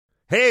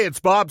Hey, it's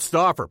Bob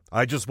Stauffer.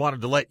 I just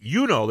wanted to let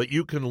you know that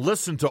you can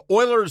listen to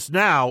Oilers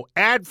Now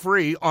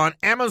ad-free on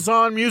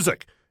Amazon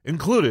Music,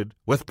 included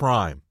with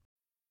Prime.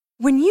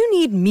 When you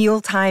need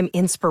mealtime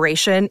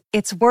inspiration,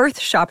 it's worth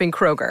shopping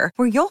Kroger,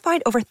 where you'll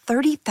find over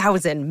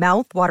 30,000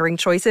 mouth-watering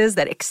choices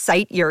that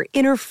excite your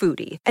inner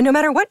foodie. And no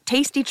matter what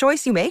tasty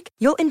choice you make,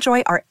 you'll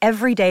enjoy our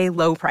everyday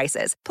low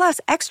prices, plus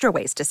extra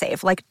ways to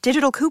save, like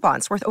digital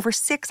coupons worth over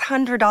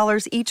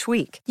 $600 each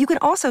week. You can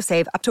also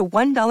save up to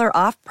 $1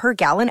 off per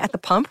gallon at the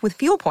pump with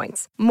fuel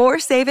points. More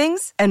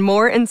savings and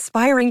more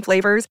inspiring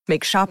flavors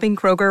make shopping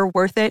Kroger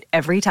worth it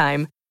every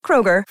time.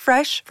 Kroger,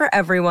 fresh for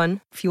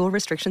everyone. Fuel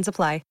restrictions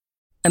apply.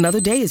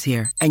 Another day is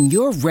here, and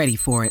you're ready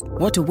for it.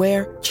 What to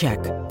wear? Check.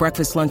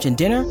 Breakfast, lunch, and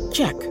dinner?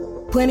 Check.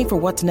 Planning for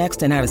what's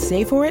next and how to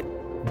save for it?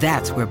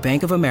 That's where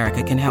Bank of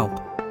America can help.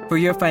 For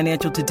your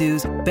financial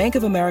to-dos, Bank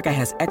of America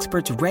has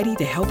experts ready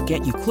to help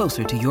get you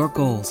closer to your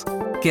goals.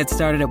 Get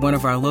started at one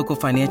of our local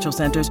financial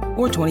centers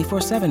or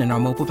 24/7 in our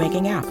mobile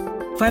banking app.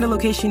 Find a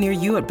location near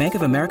you at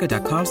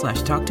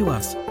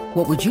bankofamerica.com/talktous.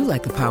 What would you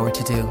like the power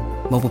to do?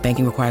 Mobile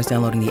banking requires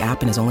downloading the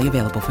app and is only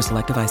available for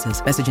select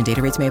devices. Message and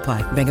data rates may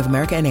apply. Bank of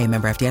America N.A.,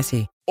 member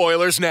FDIC.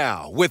 Oilers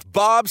Now with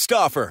Bob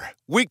Stauffer.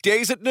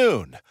 Weekdays at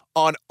noon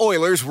on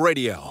Oilers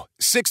Radio,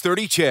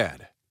 630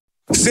 CHED.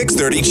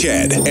 630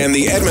 CHED and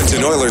the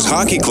Edmonton Oilers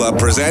Hockey Club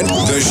present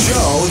the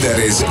show that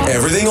is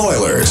everything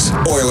Oilers.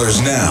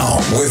 Oilers Now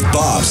with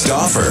Bob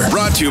Stauffer.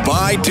 Brought to you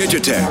by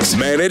Digitex.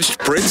 Managed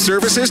print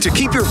services to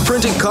keep your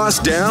printing costs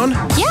down?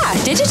 Yeah,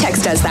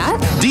 Digitex does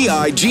that.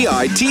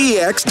 digitex.ca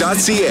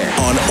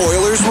on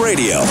Oilers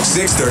Radio,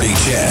 630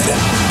 CHED.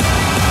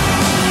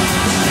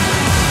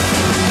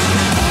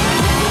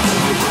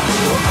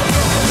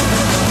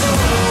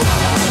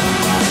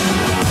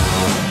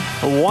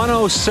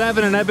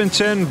 107 in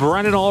Edmonton.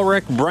 Brendan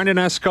Ulrich, Brendan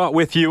Escott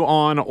with you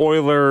on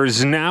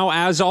Oilers Now.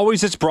 As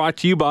always, it's brought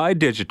to you by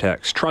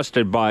Digitex,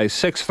 trusted by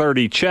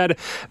 630 CHED.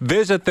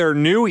 Visit their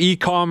new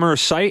e-commerce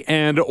site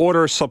and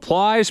order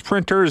supplies,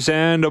 printers,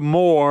 and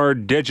more.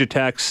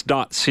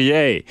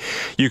 Digitex.ca.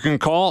 You can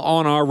call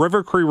on our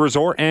River Cree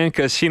Resort and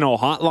Casino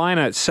hotline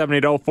at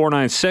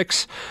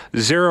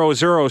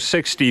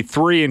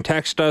 780-496-0063 and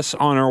text us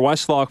on our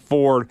Westlock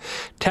Ford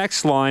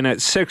text line at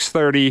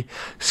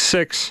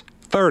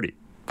 630-630.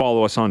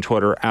 Follow us on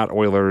Twitter at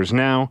Oilers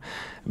Now.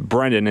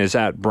 Brendan is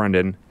at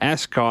Brendan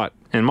Escott,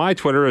 and my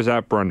Twitter is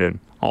at Brendan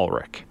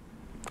Ulrich.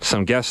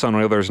 Some guests on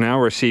Oilers Now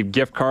receive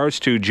gift cards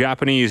to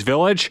Japanese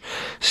Village.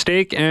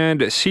 Steak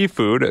and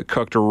seafood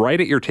cooked right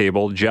at your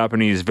table.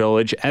 Japanese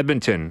Village,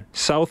 Edmonton,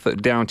 South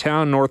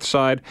Downtown,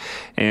 Northside,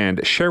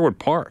 and Sherwood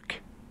Park.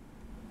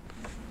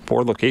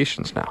 4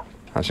 locations now.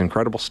 That's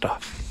incredible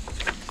stuff.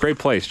 Great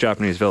place,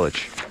 Japanese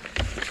Village.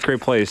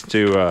 Great place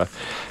to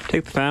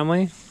take the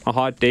family, a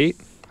hot date.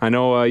 I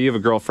know you have a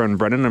girlfriend,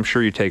 Brendan. I'm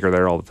sure you take her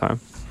there all the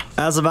time.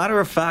 As a matter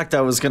of fact,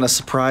 I was going to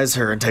surprise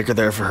her and take her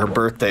there for her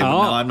birthday. But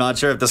no, I'm not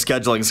sure if the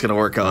scheduling is going to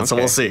work out, so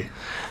we'll see.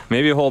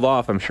 Maybe hold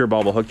off. I'm sure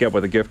Bob will hook you up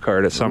with a gift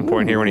card at some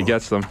point here when he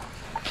gets them.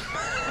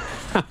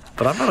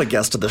 But I'm not a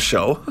guest of the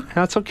show.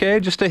 That's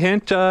okay. Just a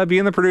hint.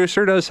 Being the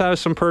producer does have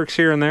some perks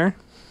here and there.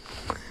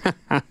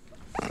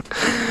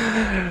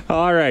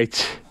 All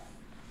right.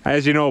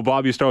 As you know,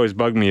 Bob used to always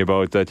bug me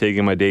about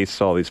taking my dates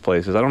to all these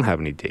places. I don't have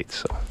any dates,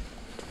 so...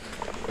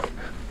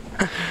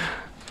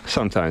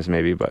 Sometimes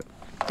maybe, but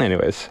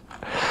anyways.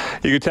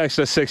 You can text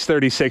us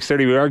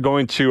 630-630. We are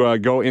going to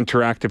go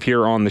interactive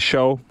here on the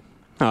show.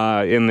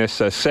 In this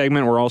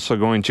segment, we're also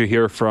going to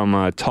hear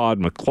from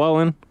Todd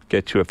McLellan,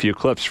 get to a few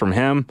clips from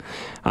him.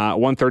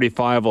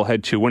 1:35, we'll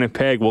head to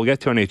Winnipeg. We'll get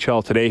to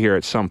NHL today here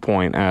at some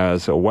point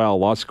as well.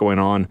 Lots going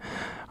on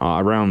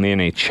around the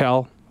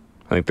NHL.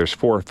 I think there's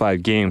 4 or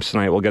 5 games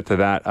tonight. We'll get to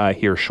that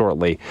here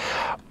shortly.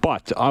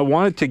 But I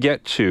wanted to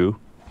get to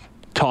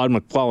Todd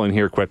McLellan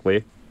here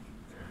quickly.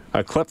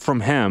 A clip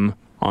from him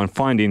on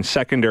finding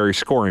secondary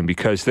scoring,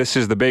 because this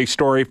is the big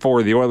story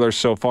for the Oilers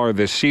so far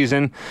this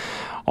season.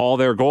 All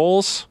their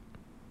goals,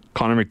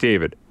 Connor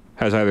McDavid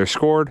has either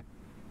scored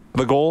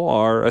the goal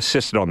or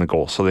assisted on the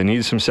goal. So they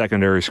need some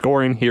secondary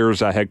scoring.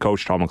 Here's head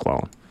coach Todd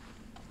McLellan.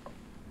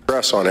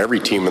 Stress on every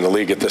team in the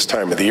league at this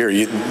time of the year.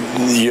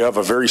 You have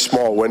a very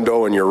small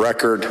window in your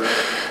record.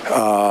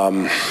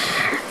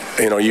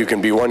 You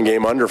can be one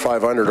game under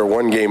 500 or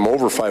one game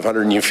over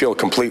 500 and you feel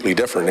completely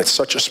different. It's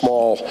such a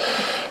small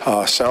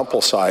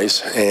sample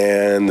size,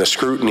 and the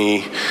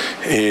scrutiny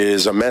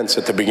is immense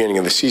at the beginning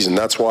of the season.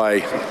 That's why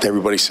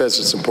everybody says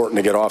it's important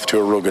to get off to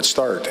a real good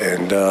start,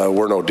 and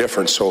we're no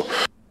different. So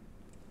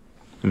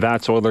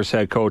that's Oilers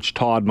head coach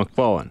Todd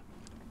McLellan.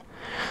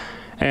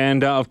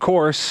 And, of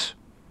course,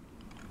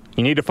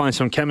 you need to find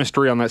some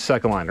chemistry on that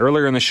second line.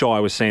 Earlier in the show,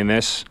 I was saying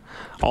this.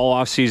 All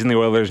offseason, the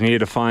Oilers needed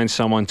to find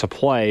someone to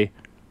play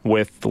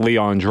with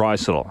Leon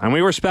Draisaitl. And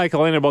we were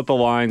speculating about the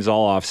lines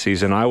all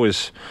offseason. I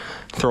was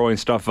throwing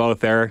stuff out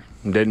there.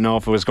 Didn't know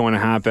if it was going to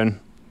happen.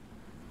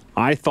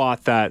 I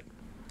thought that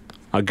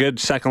a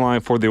good second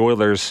line for the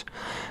Oilers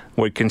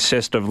would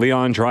consist of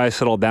Leon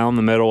Draisaitl down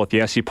the middle with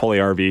Jesse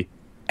Puljujärvi,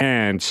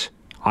 and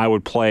I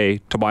would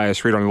play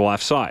Tobias Reed on the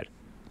left side.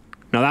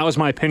 Now, that was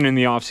my opinion in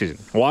the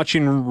offseason.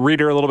 Watching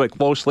Reeder a little bit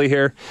closely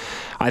here,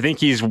 I think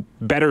he's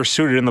better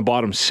suited in the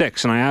bottom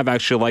 6, and I have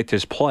actually liked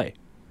his play.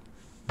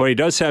 But he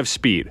does have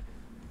speed.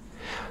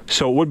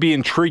 So it would be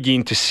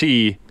intriguing to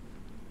see,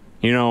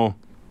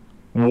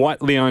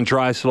 what Leon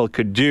Draisaitl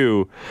could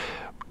do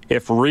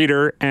if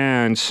Reeder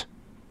and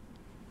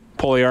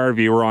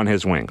Puljujarvi were on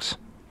his wings.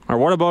 Or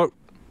what about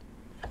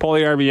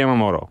Puljujarvi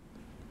Yamamoto?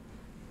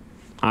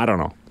 I don't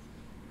know.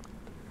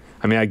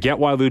 I mean, I get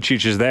why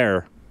Lucic is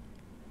there,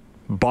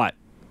 but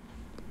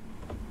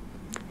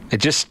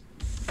it's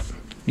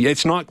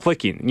not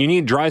clicking. You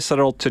need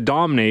Draisaitl to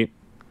dominate,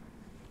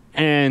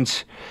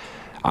 and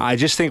I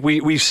just think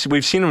we've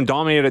seen him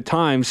dominate at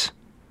times,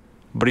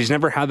 but he's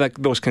never had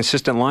those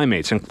consistent line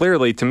mates. And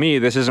clearly, to me,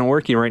 this isn't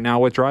working right now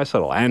with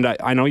Draisaitl. And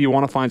I know you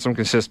want to find some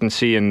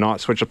consistency and not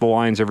switch up the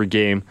lines every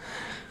game,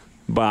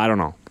 but I don't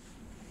know.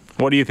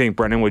 What do you think,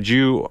 Brendan? Would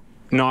you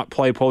not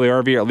play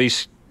Puljujarvi, or at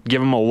least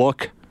give him a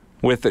look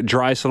with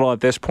Draisaitl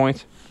at this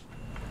point?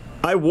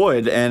 I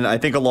would, and I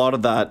think a lot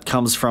of that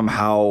comes from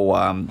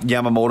how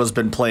Yamamoto's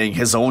been playing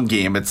his own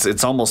game.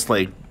 It's almost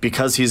like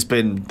because he's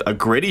been a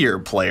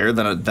grittier player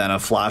than a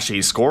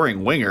flashy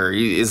scoring winger.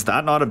 Is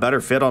that not a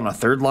better fit on a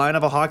third line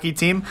of a hockey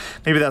team?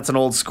 Maybe that's an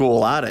old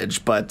school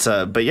adage, but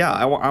yeah,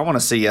 I want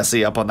to see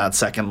Yessi up on that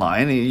second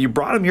line. You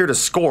brought him here to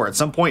score. At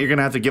some point, you're going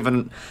to have to give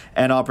him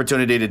an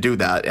opportunity to do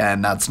that,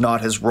 and that's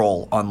not his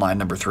role on line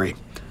number 3.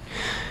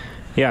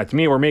 Yeah, to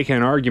me, we're making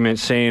an argument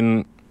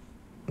saying,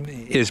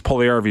 is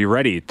Puljujarvi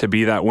ready to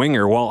be that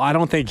winger? Well, I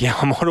don't think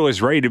Yamamoto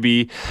is ready to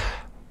be,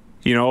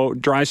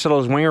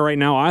 Draisaitl's winger right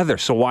now either.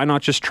 So why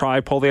not just try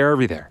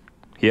Puljujarvi there?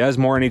 He has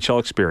more NHL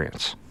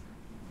experience.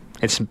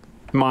 It's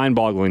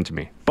mind-boggling to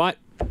me. But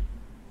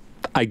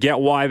I get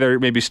why they're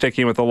maybe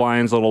sticking with the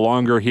Lions a little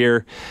longer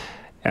here.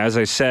 As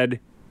I said,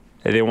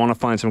 they want to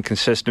find some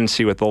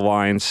consistency with the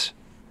Lions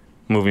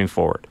moving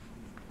forward.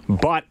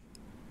 But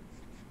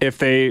if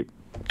they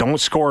don't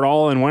score at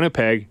all in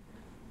Winnipeg,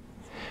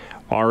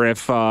 or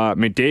if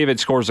McDavid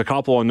scores a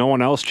couple and no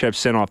one else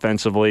chips in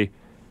offensively,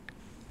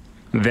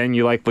 then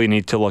you likely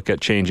need to look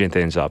at changing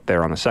things up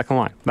there on the second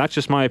line. That's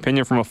just my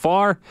opinion from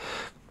afar.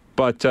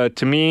 But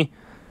to me,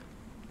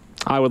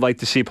 I would like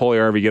to see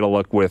Puljujarvi get a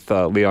look with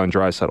Leon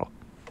Draisaitl.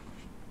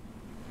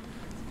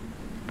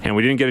 And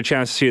we didn't get a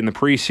chance to see it in the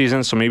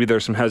preseason, so maybe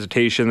there's some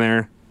hesitation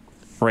there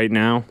right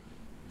now.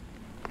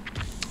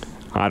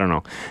 I don't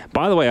know.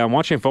 By the way, I'm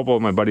watching football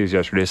with my buddies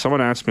yesterday. Someone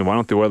asked me, why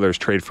don't the Oilers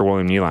trade for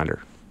William Nylander?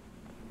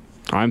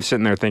 I'm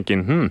sitting there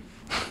thinking,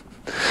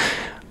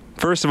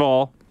 First of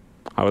all,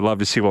 I would love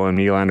to see William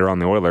Nylander on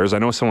the Oilers. I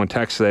know someone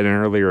texted that in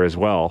earlier as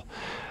well.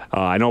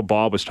 I know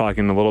Bob was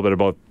talking a little bit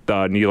about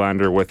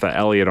Nylander with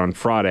Elliott on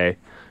Friday.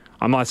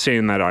 I'm not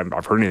saying that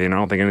I've heard anything. I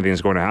don't think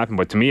anything's going to happen.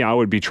 But to me, I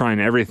would be trying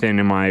everything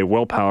in my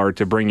willpower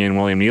to bring in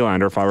William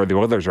Nylander if I were the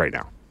Oilers right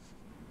now.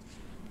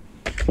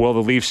 Will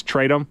the Leafs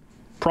trade him?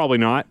 Probably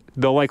not.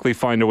 They'll likely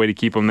find a way to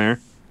keep him there.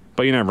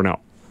 But you never know.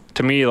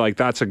 To me,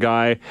 that's a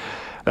guy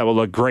that will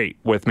look great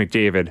with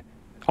McDavid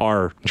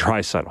or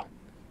Draisaitl.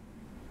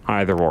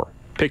 Either or.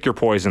 Pick your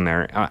poison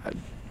there.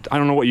 I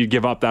don't know what you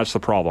give up. That's the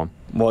problem.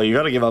 Well, you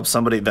got to give up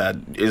somebody that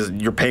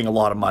you're paying a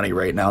lot of money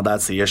right now.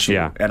 That's the issue.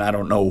 Yeah. And I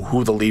don't know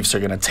who the Leafs are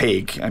going to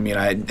take. I mean,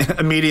 I think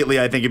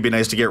it'd be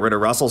nice to get rid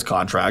of Russell's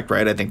contract,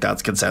 right? I think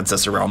that's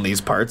consensus around these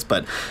parts,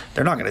 but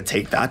they're not going to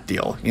take that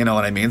deal. You know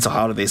what I mean? So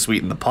how do they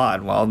sweeten the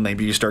pot? Well,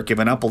 maybe you start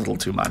giving up a little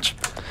too much.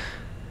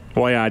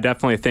 Well, yeah, I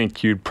definitely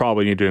think you'd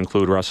probably need to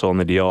include Russell in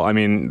the deal. I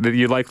mean,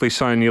 you'd likely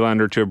sign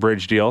Nylander to a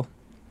bridge deal.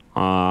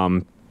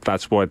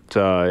 That's what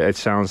it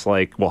sounds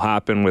like will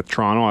happen with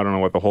Toronto. I don't know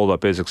what the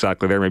holdup is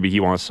exactly there. Maybe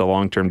he wants a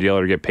long-term deal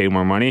or get paid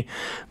more money.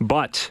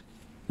 But,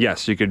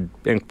 yes, you could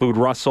include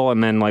Russell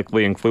and then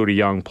likely include a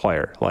young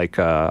player like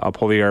a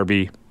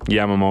Puljujarvi,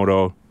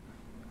 Yamamoto,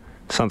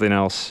 something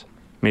else.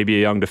 Maybe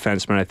a young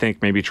defenseman. I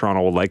think maybe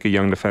Toronto will like a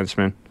young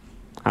defenseman.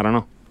 I don't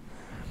know.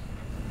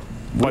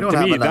 We don't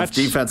have enough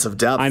defensive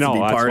depth to be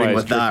parting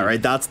with that,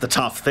 right? That's the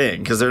tough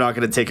thing, because they're not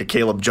going to take a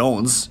Caleb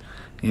Jones.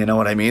 You know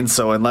what I mean?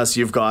 So unless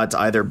you've got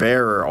either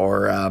Bear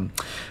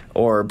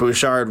or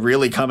Bouchard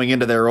really coming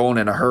into their own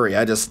in a hurry,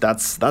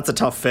 that's a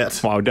tough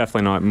fit. Well, I would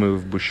definitely not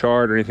move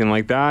Bouchard or anything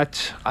like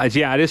that.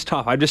 Yeah, it is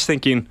tough. I'm just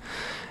thinking,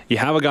 you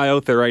have a guy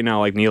out there right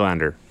now like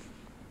Nylander.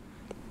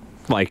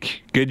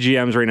 Like, good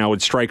GMs right now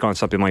would strike on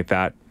something like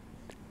that.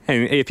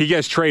 And if he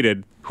gets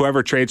traded,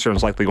 whoever trades for him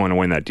is likely going to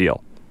win that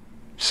deal.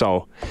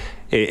 So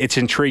it's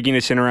intriguing.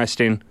 It's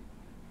interesting.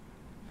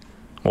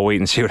 We'll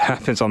wait and see what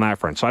happens on that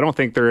front. So I don't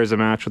think there is a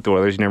match with the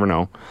Oilers. You never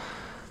know.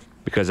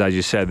 Because as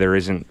you said, there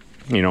isn't,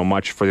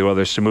 much for the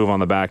Oilers to move on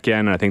the back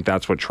end. And I think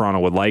that's what Toronto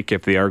would like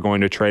if they are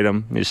going to trade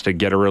him, is to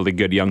get a really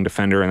good young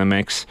defender in the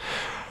mix.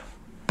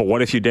 But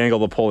what if you dangle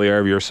the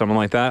Puljujarvi or someone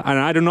like that? And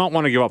I do not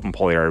want to give up on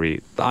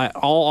Puljujarvi.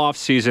 All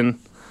offseason,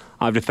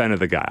 I've defended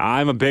the guy.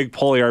 I'm a big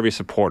Puljujarvi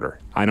supporter.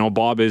 I know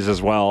Bob is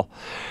as well.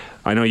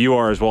 I know you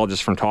are as well,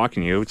 just from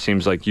talking to you. It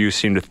seems like you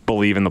seem to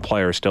believe in the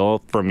player still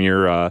from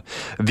your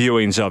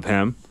viewings of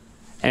him.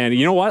 And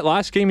you know what?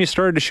 Last game, he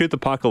started to shoot the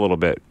puck a little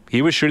bit.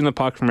 He was shooting the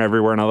puck from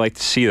everywhere, and I like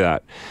to see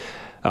that.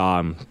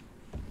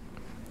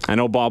 I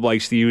know Bob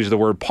likes to use the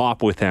word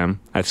pop with him.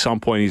 At some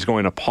point, he's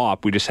going to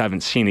pop. We just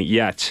haven't seen it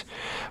yet.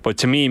 But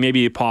to me,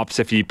 maybe he pops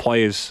if he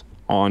plays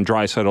on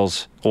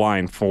Draisaitl's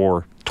line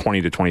for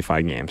 20 to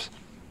 25 games.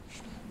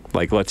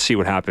 Like, let's see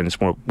what happens,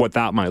 what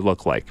that might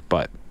look like.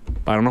 But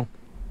I don't know.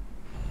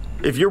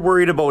 If you're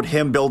worried about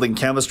him building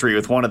chemistry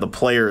with one of the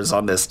players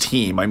on this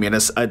team, I mean,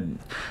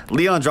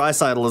 Leon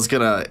Draisaitl is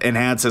going to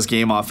enhance his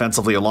game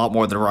offensively a lot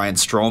more than Ryan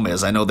Strome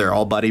is. I know they're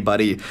all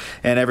buddy-buddy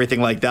and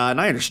everything like that,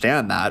 and I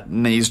understand that.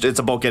 And it's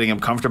about getting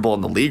him comfortable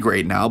in the league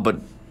right now, but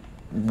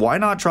why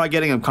not try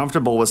getting him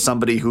comfortable with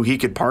somebody who he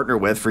could partner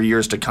with for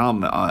years to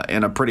come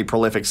in a pretty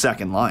prolific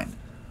second line?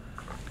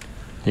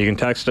 You can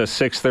text us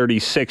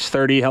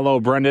 630-630.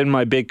 Hello, Brendan.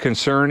 My big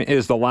concern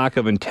is the lack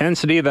of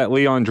intensity that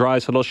Leon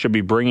Draisaitl should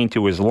be bringing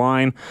to his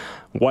line.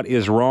 What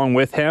is wrong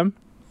with him?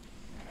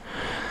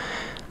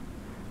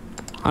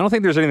 I don't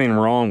think there's anything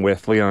wrong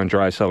with Leon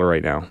Draisaitl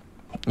right now.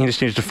 He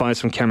just needs to find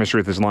some chemistry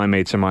with his line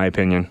mates, in my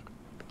opinion.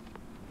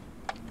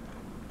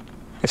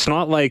 It's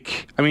not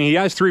like, I mean, he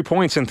has 3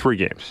 points in 3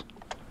 games.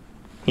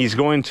 He's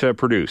going to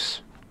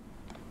produce,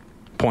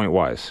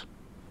 point-wise.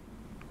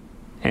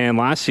 And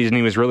last season,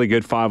 he was really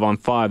good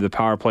 5-on-5. The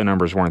power play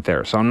numbers weren't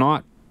there. So I'm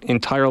not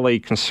entirely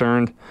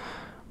concerned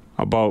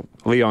about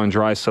Leon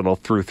Draisaitl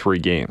through 3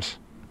 games.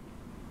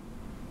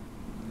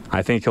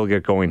 I think he'll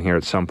get going here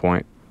at some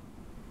point.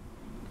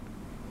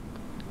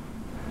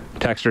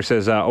 Texter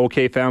says,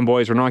 okay,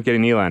 fanboys, we're not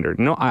getting Nylander.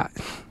 No,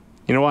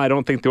 you know what? I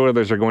don't think the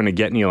Oilers are going to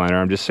get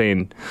Nylander. I'm just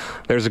saying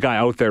there's a guy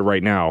out there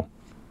right now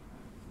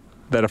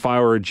that if I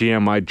were a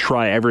GM, I'd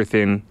try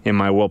everything in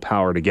my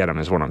willpower to get him,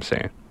 is what I'm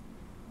saying.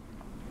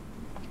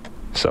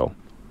 So,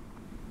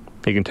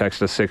 you can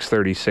text us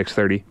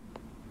 630-630.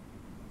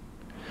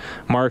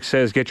 Mark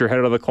says, get your head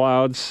out of the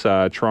clouds.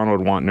 Toronto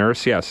would want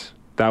Nurse. Yes,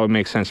 that would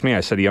make sense to me.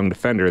 I said a young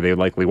defender they would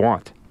likely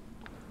want.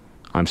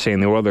 I'm saying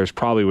the Oilers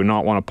probably would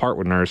not want to part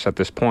with Nurse at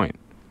this point.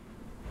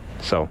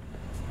 So,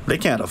 they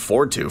can't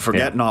afford to.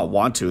 Forget not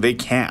want to. They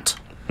can't.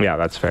 Yeah,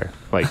 that's fair.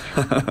 Like,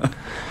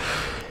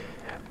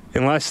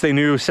 unless they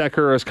knew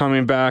Sekera was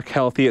coming back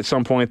healthy at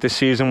some point this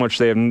season, which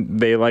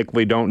they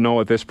likely don't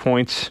know at this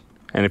point.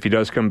 And if he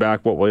does come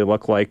back, what will he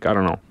look like? I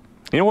don't know.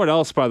 You know what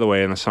else, by the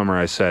way, in the summer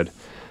I said?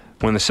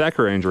 When the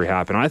Sekera injury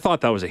happened, I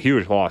thought that was a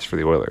huge loss for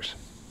the Oilers.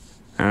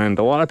 And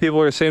a lot of people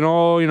are saying,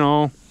 oh, you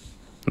know,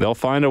 they'll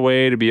find a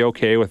way to be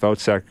okay without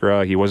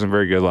Sekera. He wasn't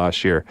very good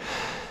last year.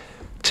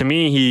 To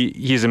me,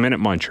 he's a minute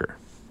muncher.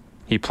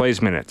 He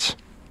plays minutes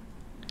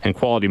and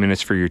quality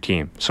minutes for your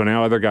team. So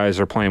now other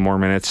guys are playing more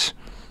minutes,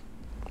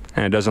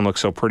 and it doesn't look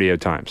so pretty at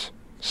times.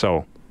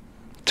 So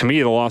to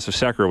me, the loss of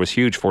Sekera was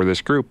huge for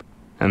this group,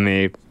 and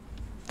they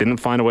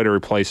didn't find a way to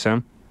replace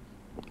him.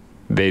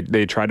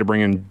 They tried to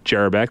bring in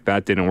Jarabek.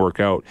 That didn't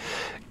work out.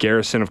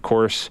 Garrison, of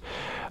course,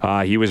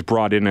 he was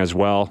brought in as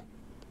well,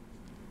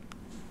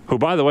 who,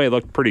 by the way,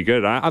 looked pretty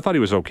good. I thought he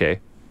was okay.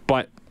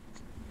 But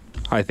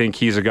I think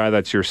he's a guy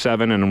that's your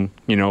 7 and,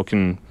 you know,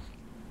 can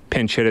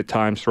pinch hit at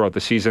times throughout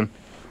the season.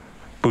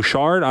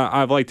 Bouchard,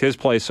 I've liked his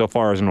play so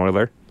far as an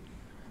Oiler.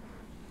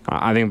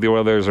 I think the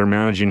Oilers are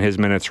managing his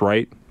minutes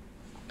right.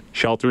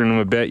 Sheltering him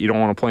a bit. You don't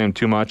want to play him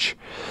too much.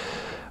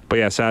 But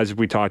yes, as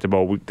we talked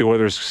about, the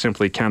Oilers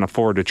simply can't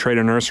afford to trade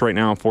a Nurse right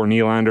now for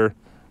Nylander.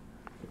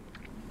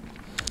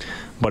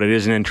 But it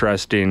is an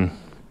interesting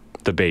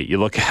debate. You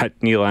look at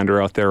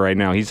Nylander out there right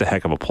now, he's a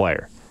heck of a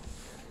player.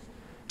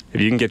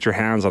 If you can get your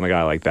hands on a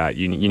guy like that,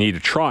 you need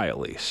to try at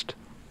least.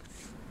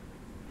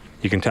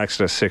 You can text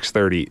us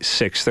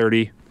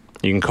 630-630.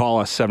 You can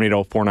call us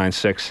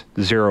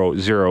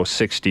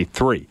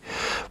 780-496-0063.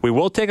 We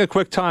will take a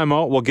quick time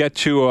out. We'll get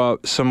to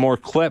some more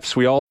clips.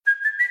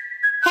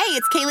 Hey,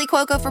 it's Kaylee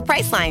Cuoco for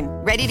Priceline.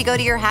 Ready to go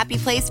to your happy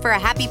place for a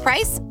happy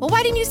price? Well,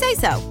 why didn't you say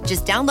so?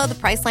 Just download the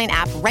Priceline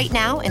app right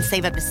now and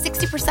save up to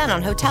 60%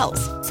 on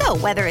hotels. So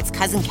whether it's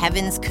Cousin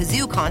Kevin's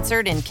Kazoo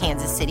Concert in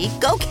Kansas City,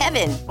 go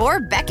Kevin, or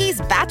Becky's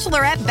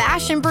Bachelorette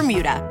Bash in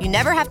Bermuda, you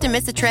never have to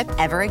miss a trip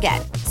ever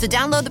again. So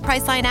download the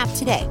Priceline app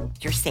today.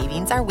 Your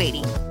savings are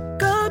waiting.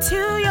 Go to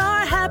your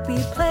happy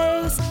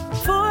place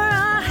for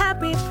a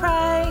happy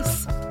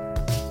price.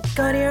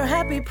 Go to your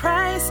happy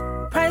price,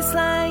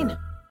 Priceline.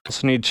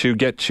 Also need to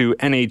get to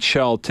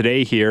NHL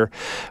today here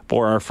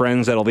for our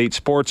friends at Elite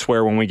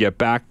Sportswear when we get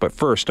back. But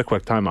first, a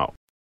quick timeout.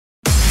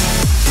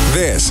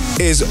 This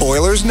is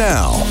Oilers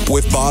Now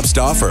with Bob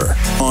Stauffer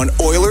on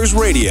Oilers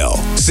Radio,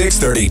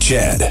 630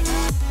 CHED.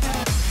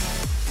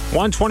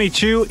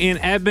 122 in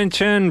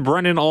Edmonton.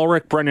 Brendan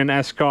Ulrich, Brendan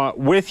Escott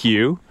with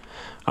you.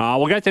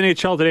 We'll get to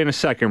NHL today in a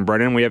second,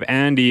 Brendan. We have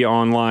Andy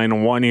on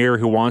line 1 here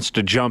who wants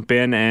to jump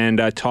in and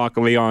talk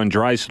Leon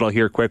Draisaitl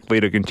here quickly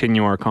to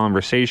continue our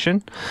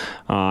conversation.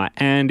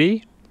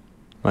 Andy,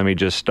 let me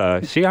just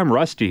see, I'm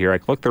rusty here. I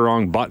clicked the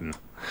wrong button.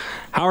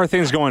 How are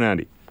things going,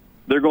 Andy?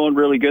 They're going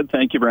really good.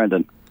 Thank you,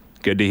 Brendan.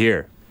 Good to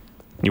hear.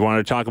 You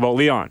wanted to talk about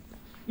Leon?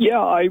 Yeah,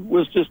 I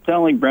was just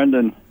telling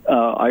Brendan,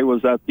 I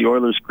was at the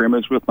Oilers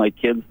scrimmage with my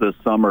kids this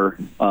summer.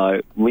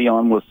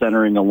 Leon was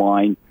centering a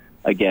line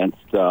against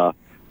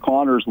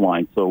Connor's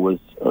line, so it was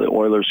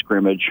Oilers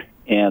scrimmage,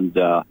 and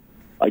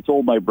I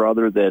told my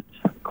brother that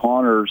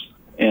Connor's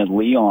and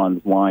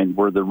Leon's line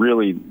were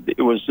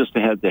it was just a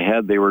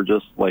head-to-head. They were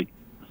just like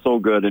so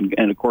good.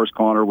 And of course,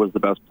 Connor was the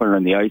best player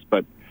on the ice,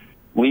 but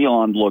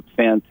Leon looked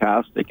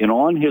fantastic. And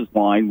on his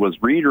line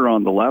was Reeder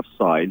on the left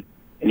side,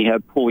 and he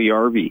had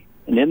Puljujarvi.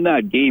 And in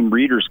that game,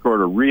 Reeder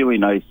scored a really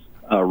nice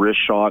wrist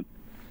shot,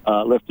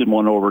 lifted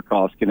one over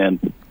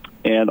Koskinen.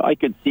 And I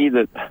could see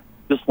that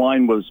this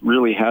line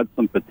really had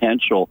some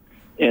potential.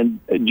 And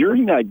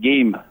during that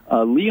game,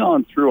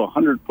 Leon threw a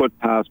 100-foot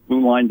pass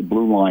blue line to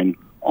blue line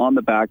on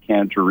the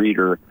backhand to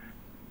Reeder.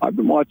 I've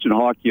been watching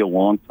hockey a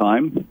long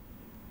time.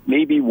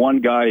 Maybe one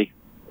guy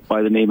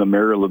by the name of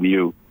Mario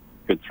Lemieux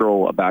could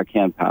throw a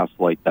backhand pass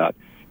like that.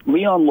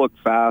 Leon looked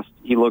fast.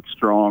 He looked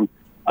strong.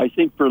 I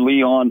think for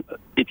Leon,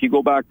 if you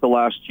go back to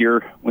last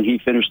year when he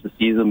finished the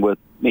season with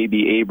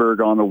maybe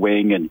Aberg on the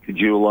wing and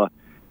Kajula,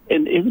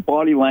 and his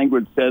body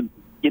language said,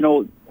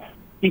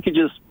 he could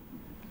just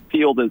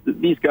feel that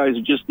these guys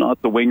are just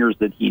not the wingers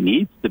that he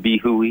needs to be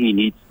who he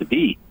needs to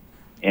be.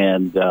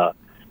 And,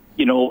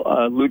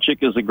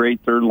 Lucic is a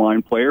great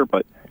third-line player,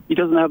 but he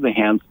doesn't have the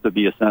hands to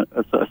be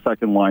a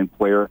second-line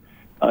player.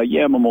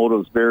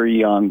 Yamamoto's very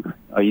young.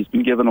 He's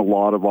been given a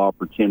lot of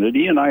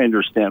opportunity, and I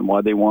understand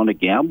why they want to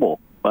gamble.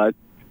 But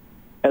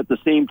at the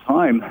same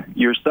time,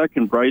 your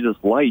second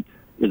brightest light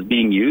is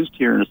being used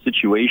here in a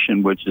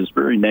situation which is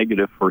very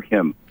negative for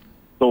him.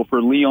 So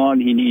for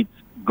Leon, he needs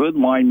good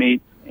line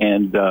mates,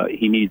 and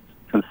he needs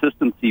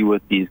consistency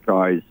with these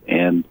guys.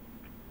 And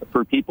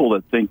for people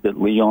that think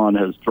that Leon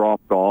has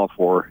dropped off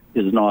or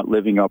is not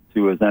living up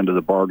to his end of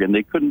the bargain,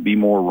 they couldn't be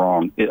more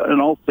wrong.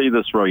 And I'll say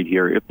this right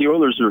here. If the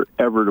Oilers are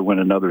ever to win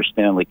another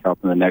Stanley Cup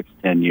in the next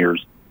 10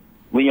 years,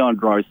 Leon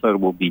Draisaitl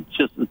will be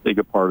just as big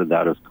a part of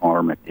that as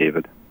Connor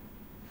McDavid.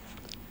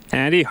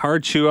 Andy,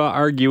 hard to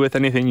argue with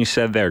anything you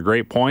said there.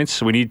 Great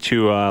points. We need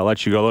to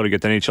let you go, though, to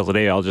get to NHL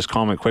Today. I'll just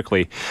comment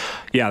quickly.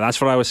 Yeah, that's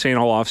what I was saying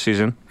all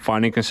offseason,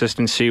 finding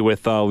consistency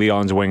with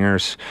Leon's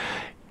wingers.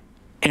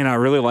 And I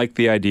really like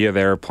the idea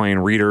there of playing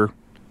Reeder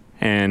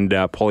and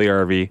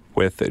Puljujarvi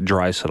with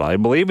Draisaitl. I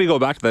believe we go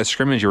back to that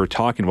scrimmage you were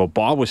talking about.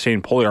 Bob was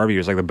saying Puljujarvi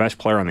was like the best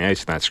player on the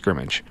ice in that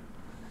scrimmage.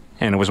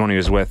 And it was when he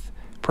was with,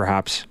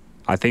 perhaps,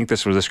 I think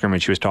this was the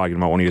scrimmage he was talking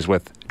about when he was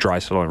with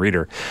Draisaitl and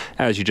Reeder,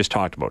 as you just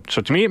talked about.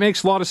 So to me, it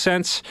makes a lot of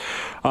sense.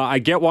 I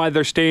get why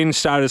they're staying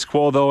status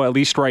quo, though, at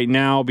least right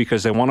now,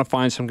 because they want to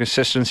find some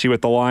consistency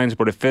with the lines.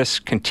 But if this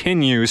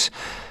continues,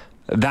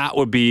 that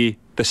would be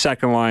the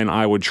second line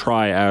I would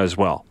try as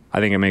well. I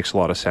think it makes a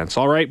lot of sense.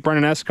 All right,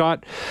 Brendan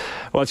Escott,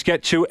 let's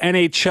get to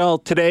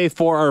NHL Today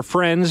for our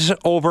friends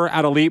over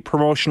at Elite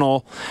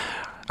Sportswear.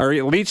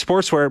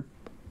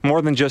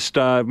 More than just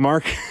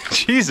Mark.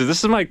 Jesus,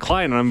 this is my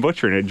client, and I'm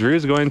butchering it.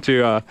 Drew's going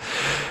to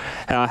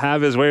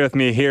have his way with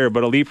me here,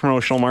 but Elite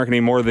Promotional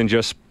Marketing, more than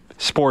just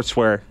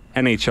sportswear.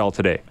 NHL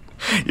Today.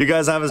 You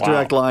guys have his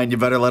direct line. You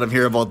better let him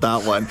hear about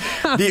that one.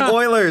 The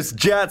Oilers,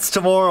 Jets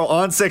tomorrow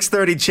on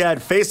 6:30.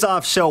 Chad,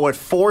 face-off show at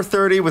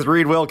 4:30 with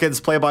Reed Wilkins.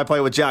 Play-by-play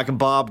with Jack and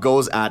Bob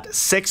goes at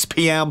 6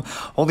 p.m.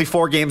 Only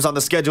 4 games on the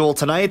schedule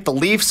tonight. The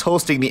Leafs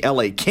hosting the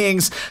LA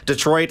Kings.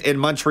 Detroit in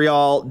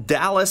Montreal.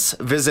 Dallas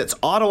visits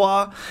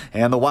Ottawa.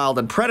 And the Wild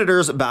and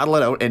Predators battle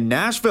it out in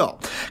Nashville.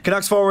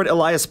 Canucks forward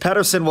Elias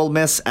Pettersson will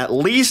miss at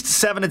least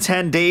 7 to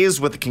 10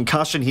 days with the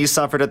concussion he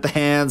suffered at the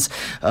hands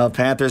of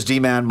Panthers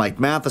D-man Mike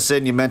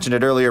Matheson. You mentioned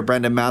it earlier,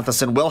 Brendan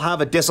Matheson will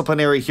have a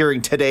disciplinary hearing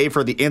today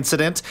for the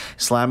incident,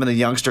 slamming the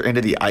youngster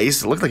into the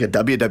ice. It looked like a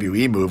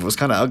WWE move. It was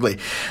kind of ugly.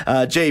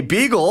 Jay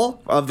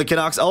Beagle of the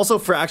Canucks also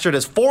fractured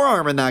his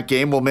forearm in that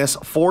game, will miss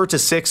 4 to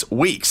 6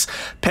 weeks.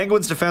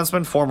 Penguins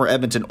defenseman, former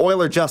Edmonton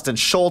Oiler Justin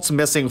Schultz,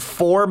 missing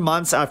 4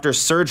 months after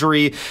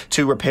surgery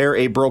to repair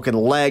a broken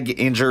leg,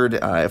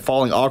 injured,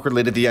 falling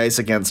awkwardly to the ice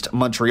against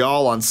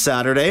Montreal on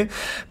Saturday.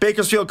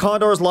 Bakersfield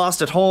Condors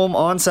lost at home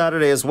on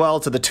Saturday as well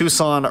to the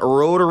Tucson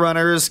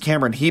Roadrunners.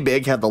 Cameron Hebig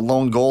had the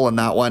lone goal in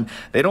that one.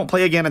 They don't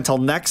play again until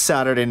next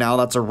Saturday now.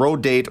 That's a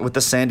road date with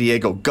the San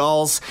Diego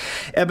Gulls.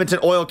 Edmonton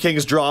Oil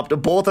Kings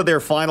dropped both of their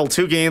final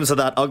 2 games of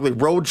that ugly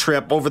road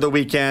trip over the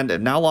weekend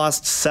and now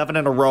lost 7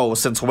 in a row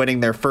since winning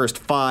their first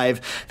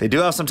 5. They do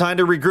have some time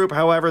to regroup,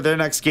 however. Their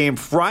next game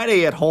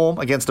Friday at home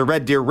against the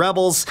Red Deer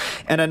Rebels,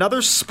 and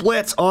another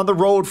split on the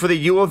road for the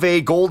U of A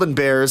Golden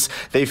Bears.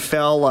 They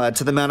fell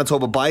to the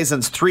Manitoba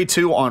Bisons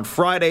 3-2 on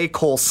Friday.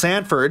 Cole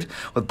Sanford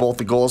with both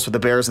the goals for the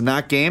Bears in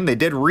that game. They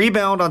did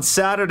rebound on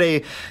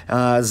Saturday.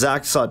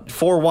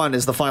 4-1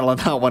 is the final on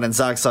that one, and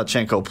Zach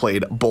Sawchenko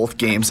played both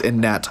games in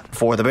net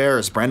for the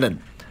Bears.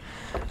 Brendan.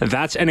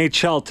 That's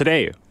NHL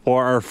Today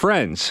for our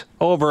friends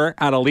over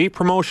at Elite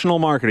Promotional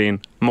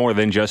Marketing, more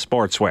than just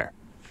sportswear.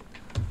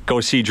 Go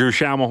see Drew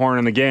Shamahorn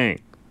and the gang.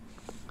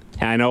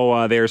 I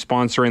know they are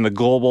sponsoring the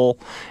Global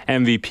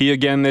MVP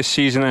again this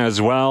season as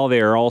well.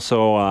 They are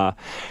also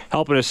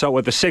helping us out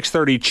with the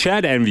 6:30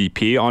 Ched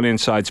MVP on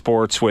Inside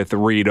Sports with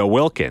Rita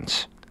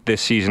Wilkins.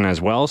 this season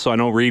as well. So I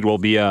know Reed will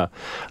be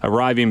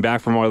arriving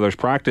back from Oilers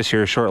practice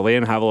here shortly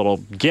and have a little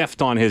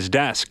gift on his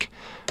desk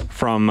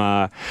from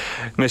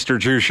Mr.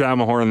 Drew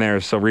Shamahorn there.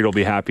 So Reed will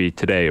be happy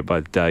today.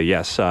 But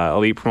yes,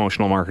 Elite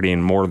Promotional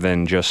Marketing, more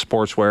than just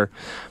sportswear,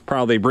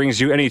 proudly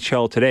brings you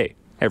NHL Today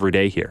every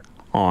day here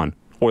on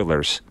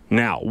Oilers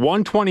Now.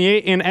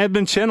 128 in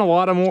Edmonton. A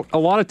lot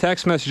of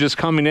text messages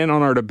coming in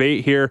on our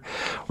debate here.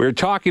 We were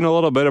talking a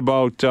little bit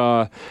about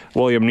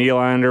William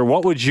Nylander.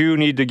 What would you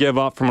need to give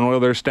up from an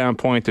Oilers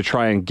standpoint to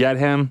try and get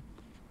him?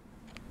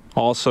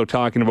 Also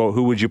talking about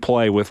who would you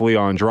play with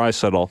Leon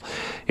Draisaitl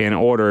in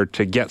order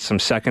to get some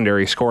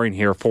secondary scoring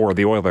here for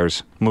the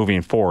Oilers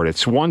moving forward.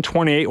 It's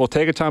 128. We'll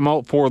take a time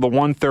out for the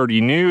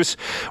 1:30 news.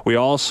 We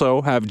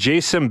also have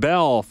Jason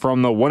Bell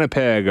from the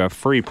Winnipeg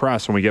Free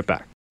Press when we get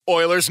back.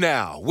 Oilers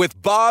Now with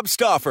Bob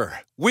Stauffer.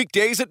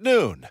 Weekdays at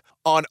noon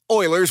on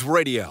Oilers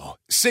Radio,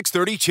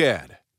 630 CHED.